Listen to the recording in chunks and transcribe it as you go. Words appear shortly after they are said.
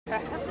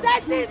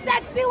Cecile,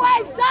 sexy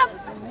waves up.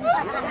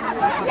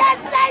 Yes,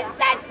 say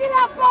Cecile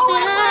up for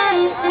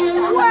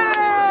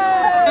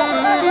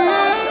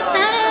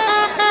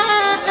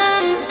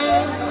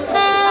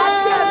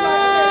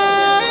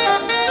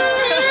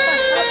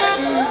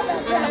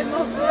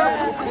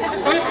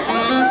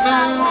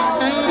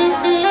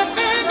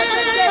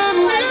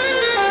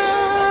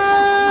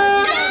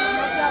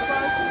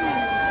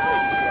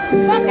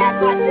Forget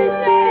what you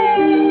say.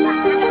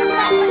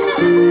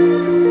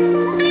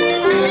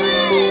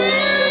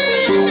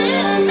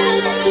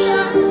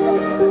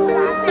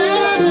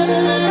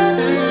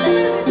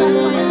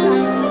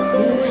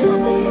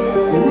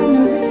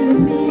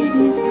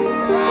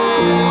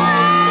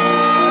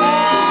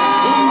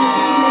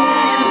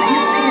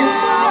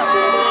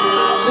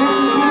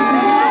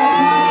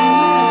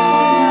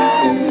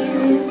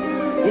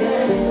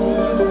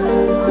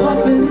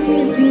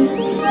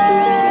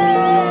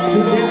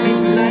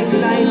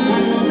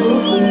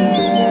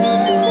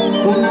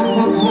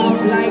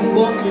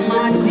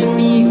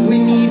 Martinique, we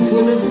need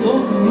full of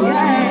soap,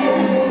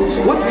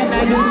 yeah. What can I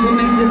do to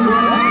make this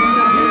world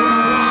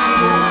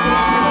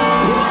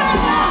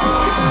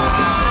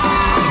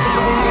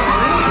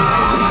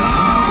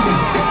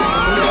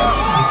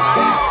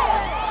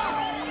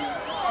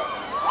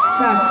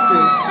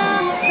Taxi.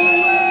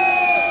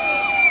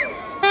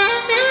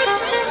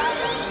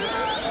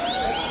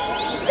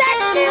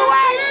 Sexy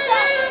waves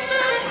up.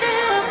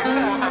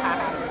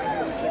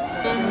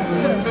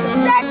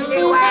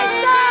 Sexy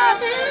waves up.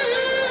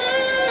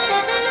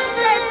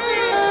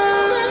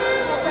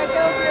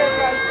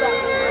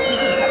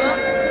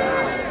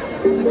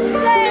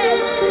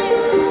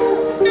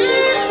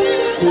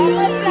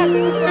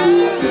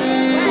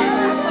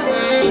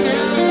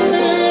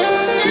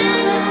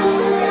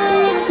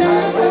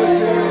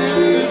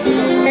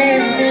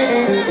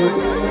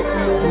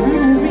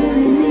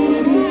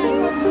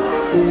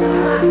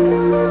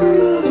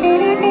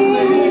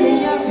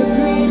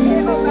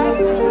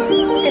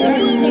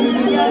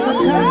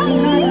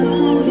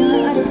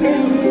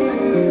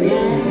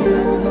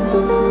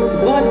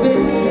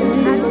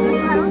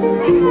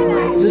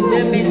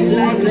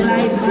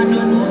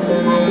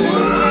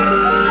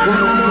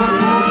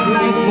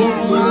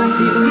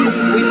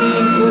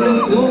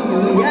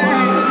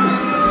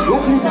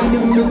 What can I do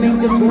to make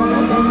this world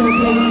a better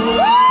place?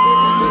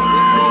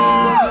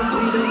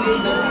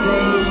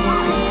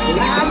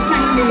 Last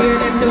time they heard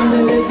them done the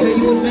liquor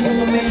youth, me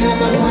know me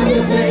have a want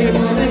to play,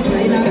 but me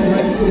try not to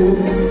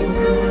refuse.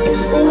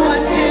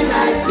 What can I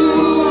do?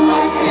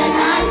 What can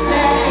I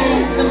say?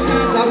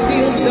 Sometimes I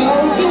feel so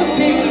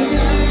guilty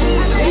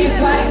if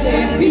I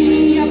can't be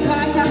a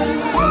part of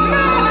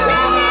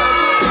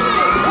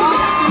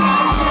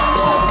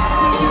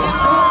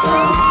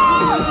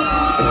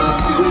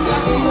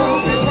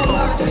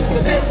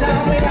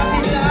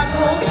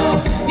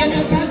you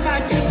know that's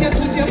bad if you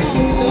keep your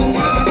mouth so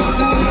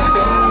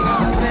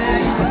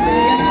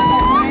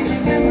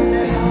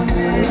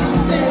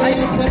I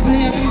just want to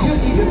play if you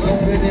keep your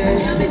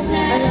confidence.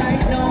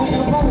 Right now,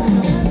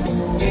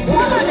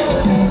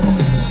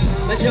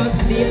 I just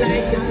feel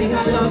like to sing a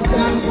love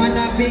song on a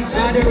big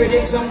body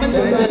rhythm, someone's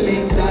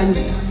juggling done.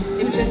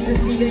 Him says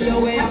Cecile, your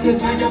way up, you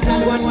find a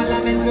plan one while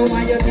I mess me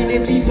while you're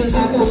getting people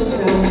that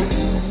culture.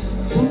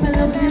 So me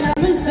looking at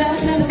myself,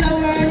 them so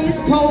word is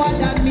power.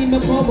 That mean me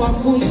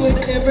powerful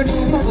with every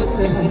number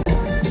button.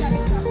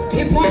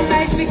 If one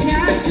light me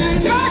can't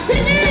shine,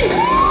 Martinique!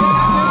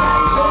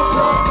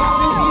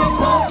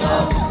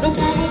 No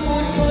problem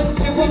on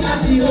country, we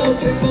mash it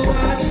up. If we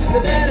want the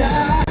better.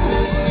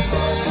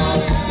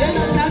 You're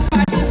not that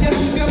bad if you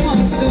keep your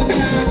mouth so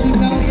can't keep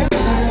out your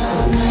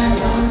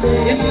mouth.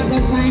 You're not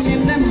gonna find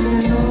them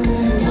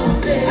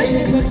I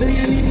just want to blame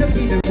if you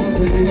keep your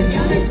company.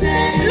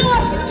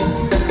 Look!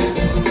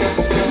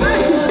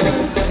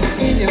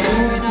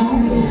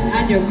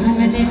 And you're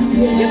coming in,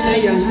 you say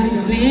your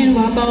hands clean,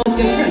 what about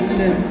your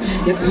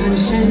friend? Your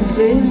conscience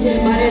clean,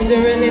 but is it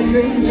really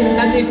free?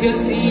 Cause if you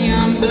see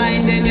I'm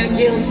blind then you're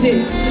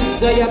guilty.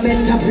 So you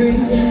better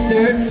bring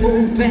certain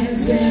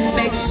movements.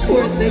 Make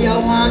sure so you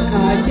want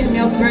call them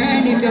your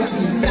friend. If you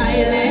keep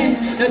silent,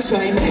 don't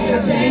try and make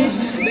a change.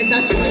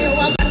 Better show you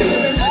what you're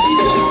doing.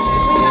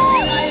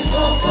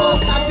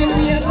 Happy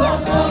we are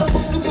go.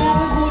 Look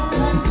how good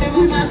country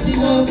we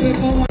mashing up. If I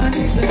want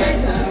it to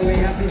better, we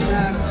have to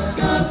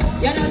talk.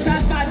 You're not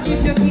that bad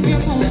if you keep your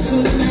mouth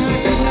shut.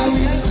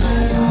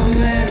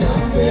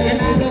 You're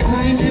not gonna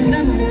find them no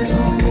more.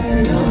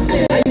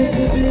 I used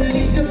to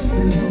believe you.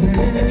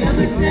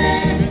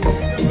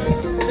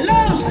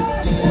 Lord,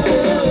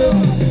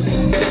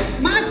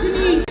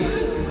 Martinique,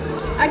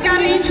 I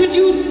gotta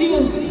introduce you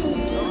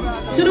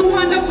to the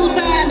wonderful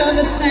band,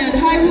 understand?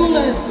 Hi,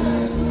 Woulers,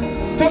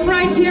 from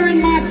right here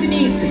in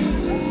Martinique.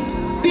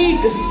 Big,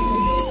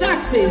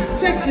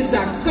 sexy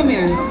sax, come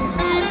here.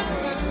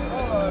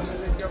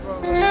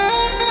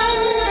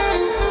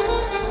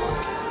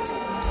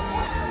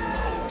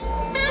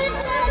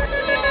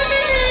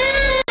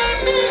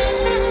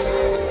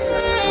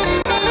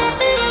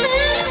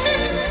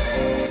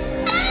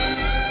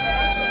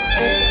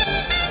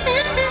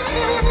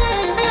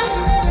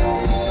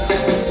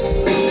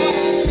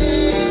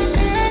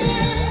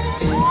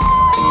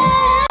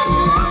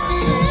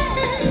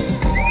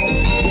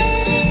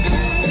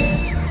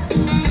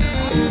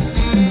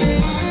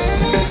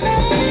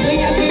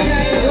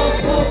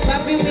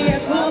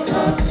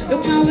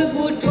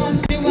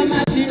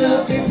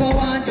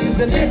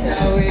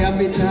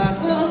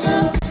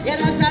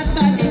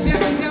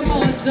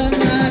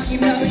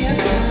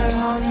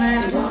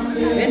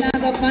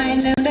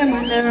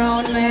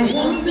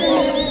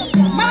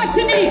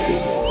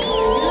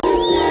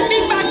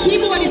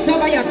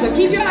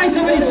 Keep your eyes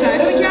over this side.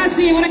 When I can't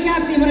see, when I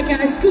can't see, when I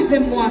can't.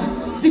 Excusez-moi,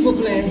 s'il vous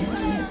plaît.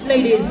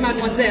 Ladies,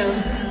 mademoiselle.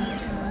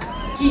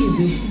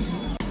 Easy.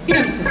 Get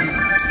up, sir.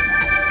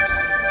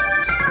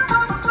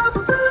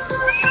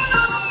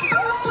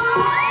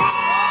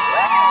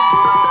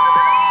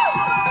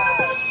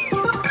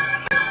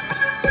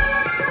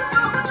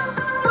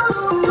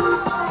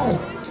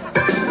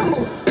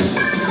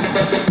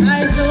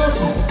 Eyes up,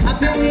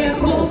 happy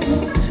wake up.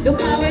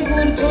 Look how we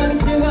good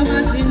country, we're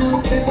mashing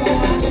up.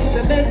 It's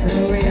a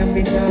better way of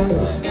it all.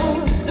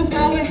 Look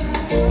how we,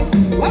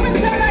 what we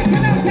sound like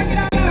now, check it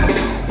out now.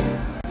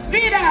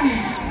 Speeder,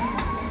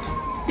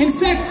 him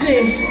sexy,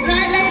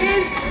 right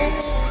ladies?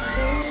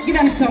 Give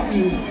them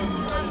something.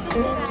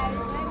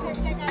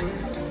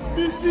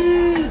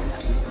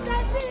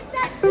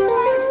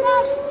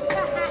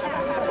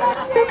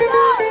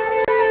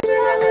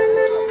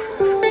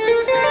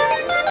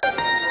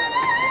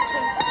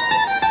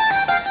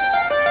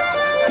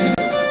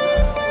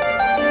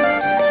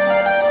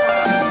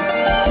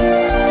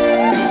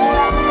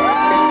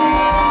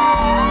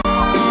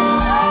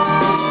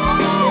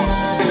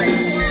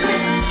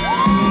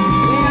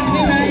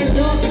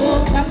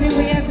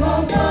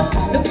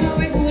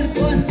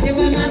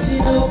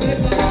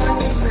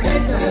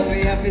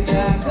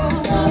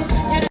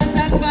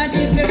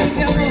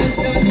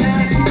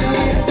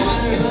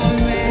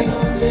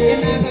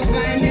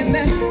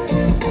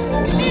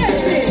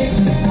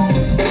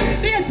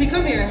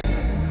 Come here.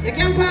 You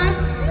can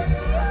pass.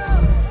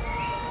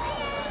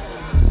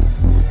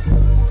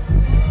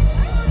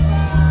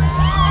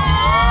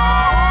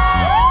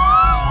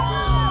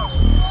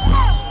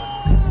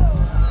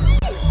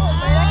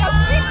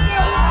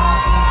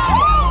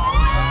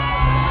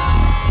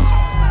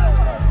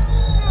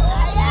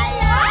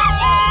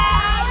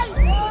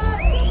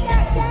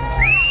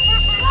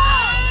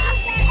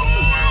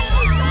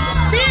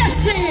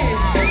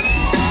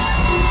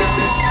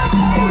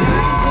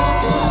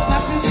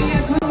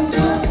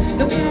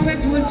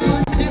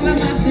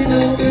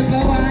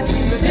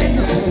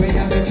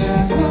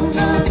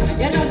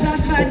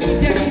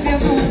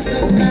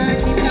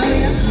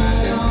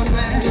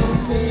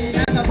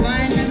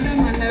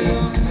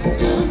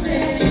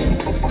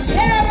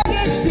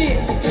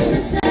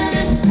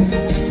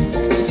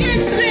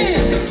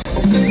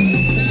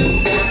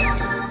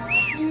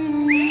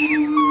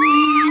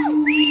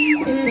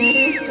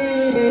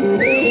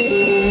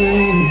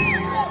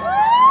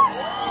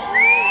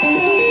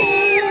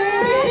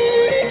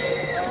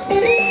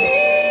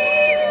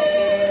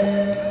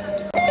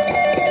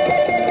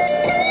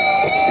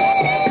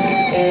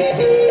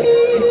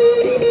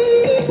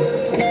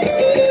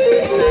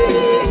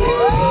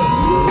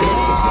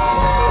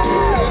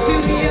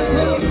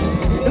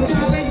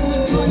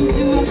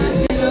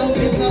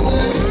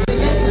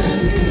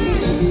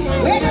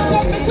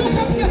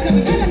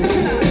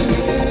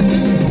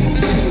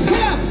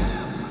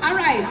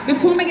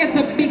 Before we get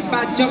to big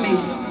bad jumping,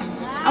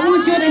 I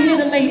want you to hear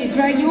the ladies,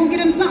 right? You gonna get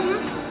them something?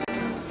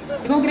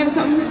 You gonna get them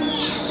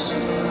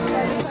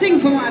something? Sing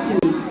for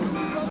Martinique.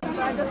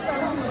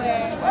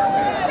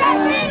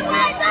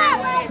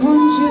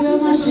 Country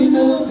machine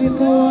up,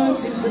 people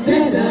want it's a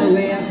better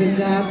way of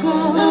it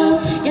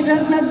all. You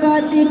just as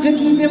bad if you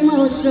keep your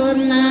mouth shut,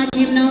 nah,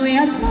 keep no way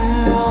a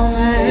smile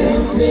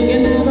around me. You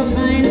know go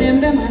find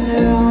them on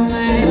their own,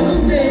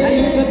 man. I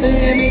used to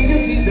blame if you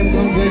keep them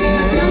company.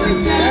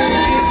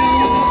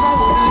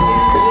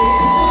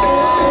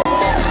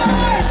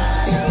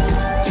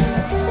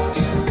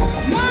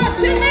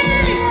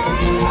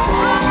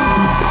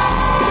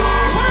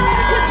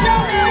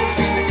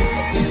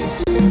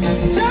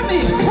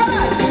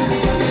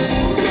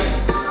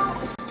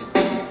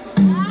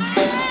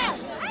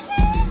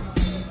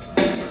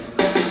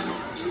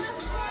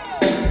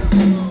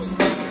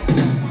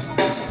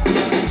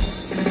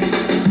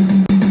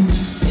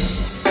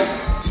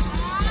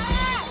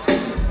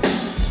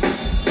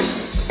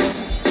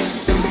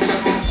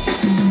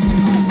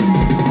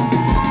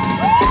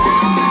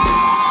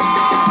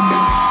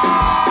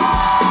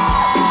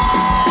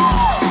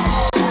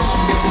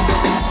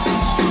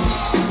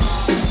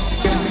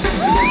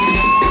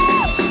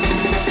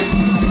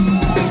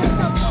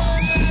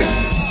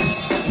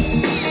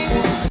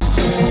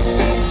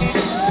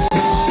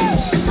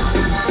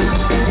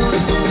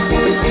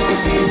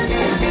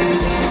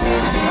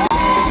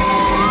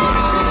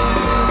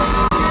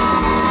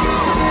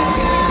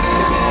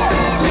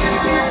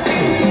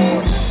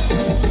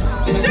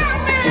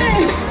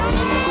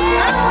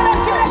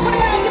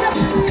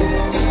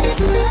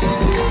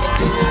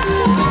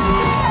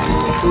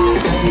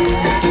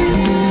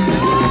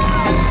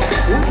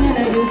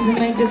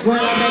 This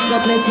world a better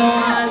place for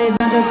all live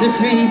and just be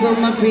free, but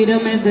my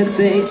freedom is at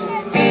stake.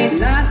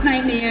 Last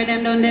night me hear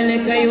them down the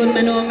liquor youth,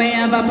 me know me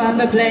have a part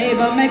to play,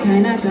 but me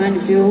kinda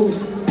confused.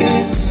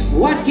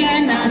 What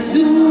can I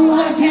do?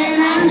 What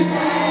can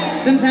I?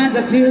 Sometimes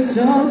I feel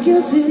so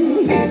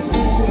guilty.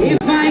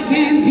 If I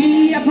can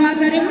be a part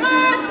of the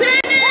Martinique.